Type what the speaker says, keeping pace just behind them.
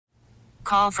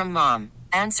call from mom.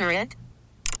 Answer it.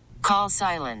 Call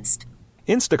silenced.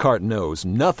 Instacart knows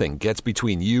nothing gets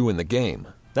between you and the game.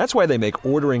 That's why they make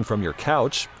ordering from your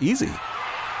couch easy.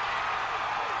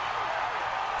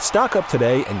 Stock up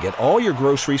today and get all your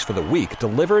groceries for the week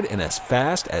delivered in as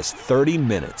fast as 30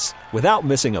 minutes without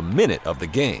missing a minute of the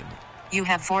game. You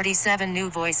have 47 new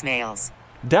voicemails.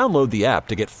 Download the app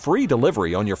to get free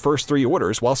delivery on your first 3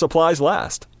 orders while supplies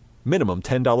last. Minimum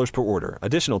 $10 per order.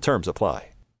 Additional terms apply.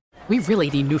 We really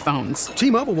need new phones.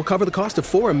 T-Mobile will cover the cost of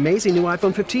 4 amazing new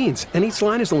iPhone 15s, and each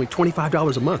line is only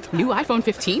 $25 a month. New iPhone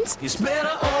 15s? It's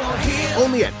better over here.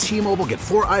 Only at T-Mobile, get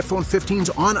 4 iPhone 15s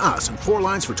on us and 4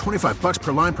 lines for $25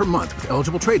 per line per month with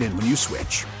eligible trade-in when you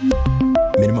switch.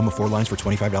 Minimum of 4 lines for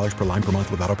 $25 per line per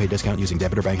month with autopay discount using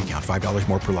debit or bank account. $5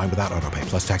 more per line without autopay,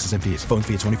 plus taxes and fees. Phone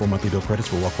fee at 24 monthly bill credits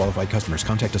for well-qualified customers.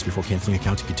 Contact us before canceling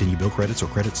account to continue bill credits or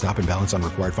credit stop and balance on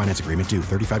required finance agreement due.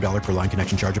 $35 per line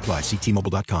connection charge applies. See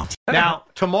T-Mobile.com. Now,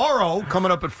 tomorrow,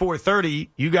 coming up at 4:30,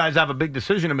 you guys have a big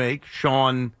decision to make,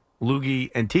 Sean,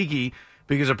 Loogie, and Tiki,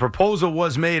 because a proposal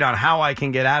was made on how I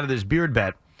can get out of this beard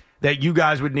bet that you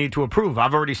guys would need to approve.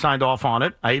 I've already signed off on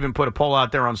it. I even put a poll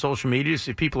out there on social media to see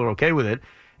if people are okay with it.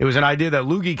 It was an idea that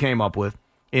Loogie came up with,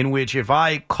 in which if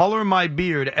I color my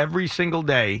beard every single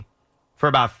day for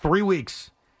about 3 weeks,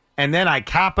 and then I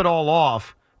cap it all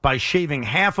off by shaving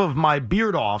half of my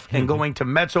beard off and going to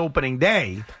Mets opening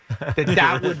day,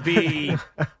 that would be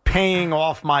paying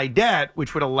off my debt,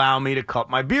 which would allow me to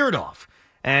cut my beard off.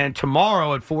 And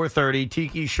tomorrow at 4:30,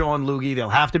 Tiki, Sean, Loogie, they'll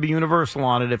have to be universal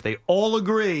on it. If they all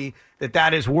agree that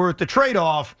that is worth the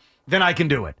trade-off, then I can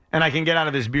do it, and I can get out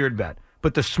of this beard bet.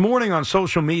 But this morning on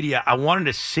social media, I wanted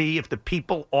to see if the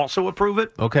people also approve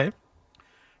it. Okay.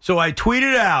 So I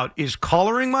tweeted out, is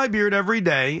coloring my beard every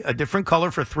day, a different color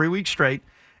for 3 weeks straight,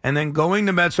 and then going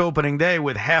to Mets opening day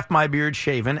with half my beard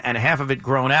shaven and half of it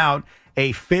grown out,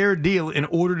 a fair deal in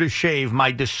order to shave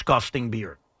my disgusting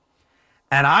beard.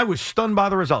 And I was stunned by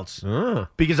the results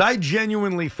because I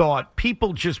genuinely thought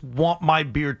people just want my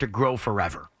beard to grow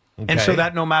forever. Okay. And so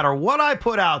that no matter what I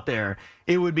put out there,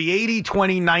 it would be 80,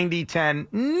 20, 90, 10.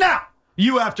 No,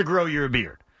 you have to grow your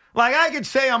beard. Like I could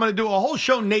say I'm going to do a whole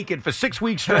show naked for 6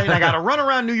 weeks straight. And I got to run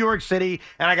around New York City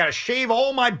and I got to shave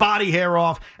all my body hair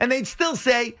off. And they'd still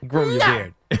say, grow your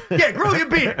beard. Yeah, grow your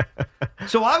beard.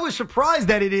 So I was surprised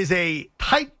that it is a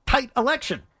tight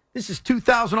election. This is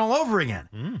 2000 all over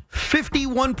again.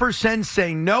 51%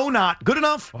 say no, not good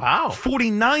enough. Wow.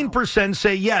 49%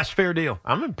 say yes, fair deal.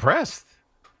 I'm impressed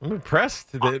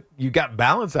that you got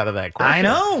balance out of that question. I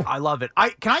know. I love it.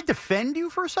 Can I defend you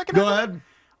for a second? Go ahead.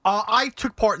 I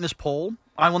took part in this poll.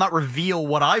 I will not reveal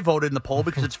what I voted in the poll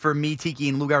because it's for me, Tiki,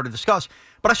 and Lugar to discuss.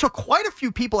 But I saw quite a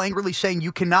few people angrily saying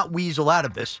you cannot weasel out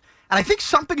of this. And I think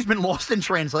something's been lost in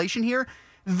translation here.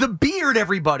 The beard,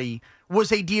 everybody,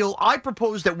 was a deal I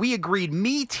proposed that we agreed,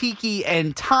 me, Tiki,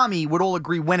 and Tommy would all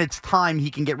agree when it's time he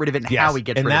can get rid of it and how he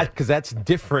gets rid of it. Because that's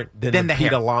different than the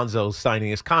Pete Alonso signing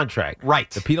his contract. Right.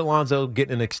 The Pete Alonso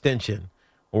getting an extension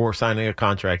or signing a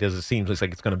contract, as it seems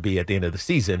like it's going to be at the end of the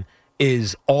season,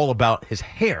 is all about his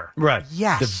hair. Right.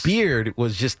 Yes. The beard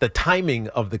was just the timing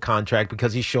of the contract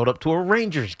because he showed up to a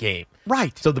Rangers game.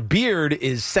 Right. So the beard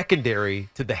is secondary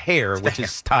to the hair, which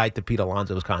is tied to Pete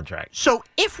Alonso's contract. So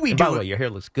if we By the way, your hair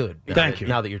looks good. Thank you.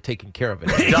 Now that you're taking care of it.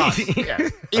 It does.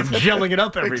 I'm gelling it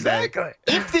up every day. Exactly.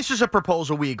 If this is a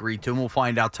proposal we agreed to, and we'll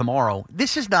find out tomorrow,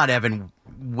 this is not Evan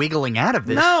wiggling out of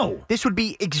this. No. This would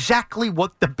be exactly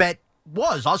what the bet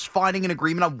was, us finding an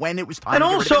agreement on when it was time And to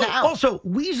get rid of it now. also,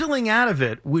 weaseling out of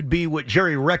it would be what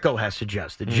Jerry Recco has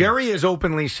suggested. Jerry has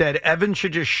openly said Evan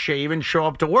should just shave and show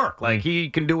up to work. Like, he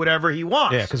can do whatever he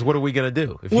wants. Yeah, because what are we going to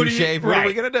do? If you shave, what are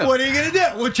we going to do? What are you going to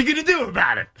do? What you going to do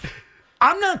about it?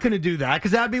 I'm not going to do that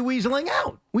because that'd be weaseling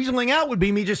out. Weaseling out would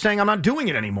be me just saying I'm not doing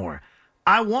it anymore.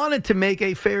 I wanted to make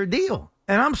a fair deal.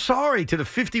 And I'm sorry to the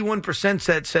 51%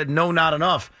 that said no, not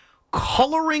enough.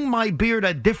 Coloring my beard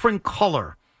a different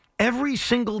color every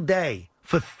single day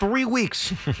for 3 weeks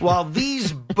while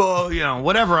these,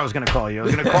 whatever I was going to call you. I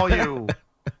was going to call you,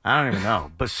 I don't even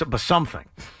know, but something.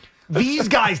 These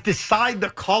guys decide the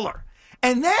color.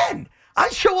 And then I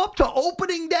show up to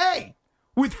opening day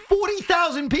with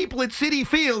 40,000 people at Citi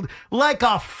Field like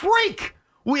a freak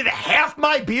with half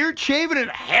my beard shaven and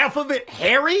half of it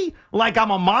hairy like I'm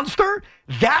a monster.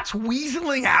 That's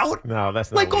weaseling out? No,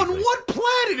 that's not like weaseling. On what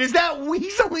planet is that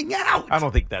weaseling out? I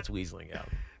don't think that's weaseling out.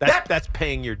 That's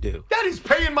paying your due. That is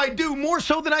paying my due more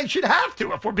so than I should have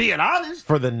to, if we're being honest.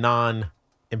 For the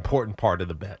non-important part of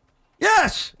the bet.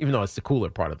 Yes. Even though it's the cooler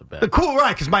part of the bet. The cool,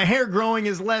 right, because my hair growing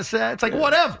is less, it's like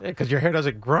whatever. Because your hair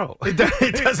doesn't grow. It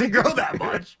doesn't grow that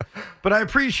much. But I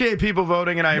appreciate people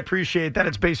voting, and I appreciate that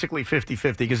it's basically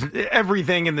 50-50, because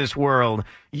everything in this world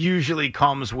usually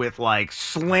comes with, like,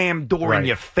 slam door in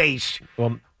your face.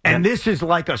 Well, and this is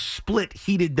like a split,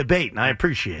 heated debate, and I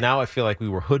appreciate it. Now I feel like we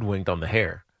were hoodwinked on the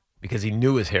hair because he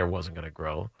knew his hair wasn't going to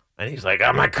grow. And he's like,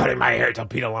 I'm not cutting my hair until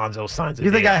Pete Alonso signs it. You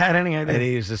think I had any idea? And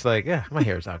he was just like, yeah, my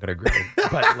hair's not going to grow.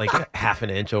 But like half an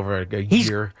inch over a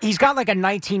year. He's got like a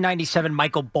 1997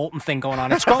 Michael Bolton thing going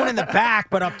on. It's growing in the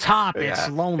back, but up top, it's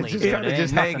lonely. It's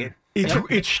just hanging.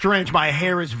 It's strange. My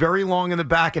hair is very long in the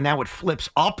back, and now it flips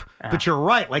up. But you're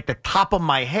right. Like, the top of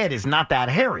my head is not that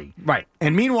hairy. Right.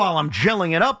 And meanwhile, I'm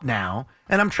gelling it up now,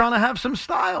 and I'm trying to have some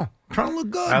style. I'm trying to look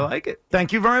good. I like it.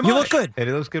 Thank you very much. You look good. And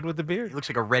he looks good with the beard. He looks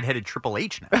like a redheaded Triple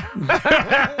H now.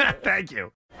 Thank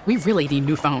you. We really need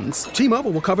new phones.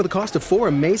 T-Mobile will cover the cost of 4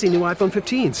 amazing new iPhone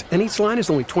 15s, and each line is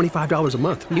only $25 a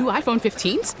month. New iPhone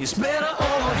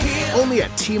 15s? Only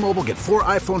at T-Mobile, get 4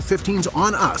 iPhone 15s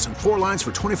on us and 4 lines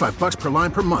for $25 per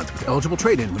line per month with eligible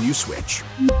trade-in when you switch.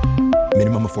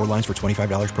 Minimum of 4 lines for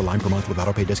 $25 per line per month with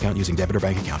autopay discount using debit or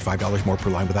bank account. $5 more per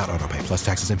line without autopay, plus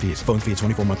taxes and fees. Phone fee at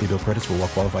 24 monthly bill credits for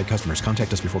well-qualified customers.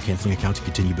 Contact us before canceling account to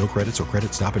continue bill credits or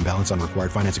credit stop and balance on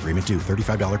required finance agreement due.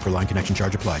 $35 per line connection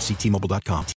charge applies. See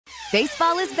T-Mobile.com.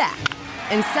 Baseball is back,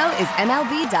 and so is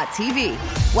MLB.tv.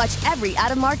 Watch every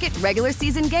out-of-market regular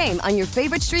season game on your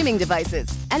favorite streaming devices.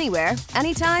 Anywhere,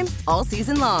 anytime, all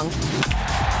season long.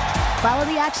 Follow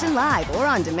the action live or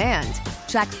on demand.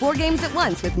 Track 4 games at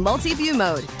once with multi-view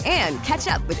mode and catch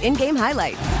up with in-game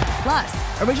highlights.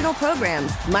 Plus, original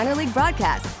programs, minor league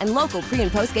broadcasts, and local pre-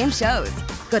 and post-game shows.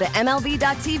 Go to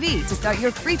MLB.tv to start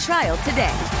your free trial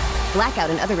today. Blackout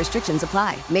and other restrictions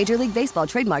apply. Major League Baseball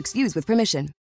trademarks used with permission.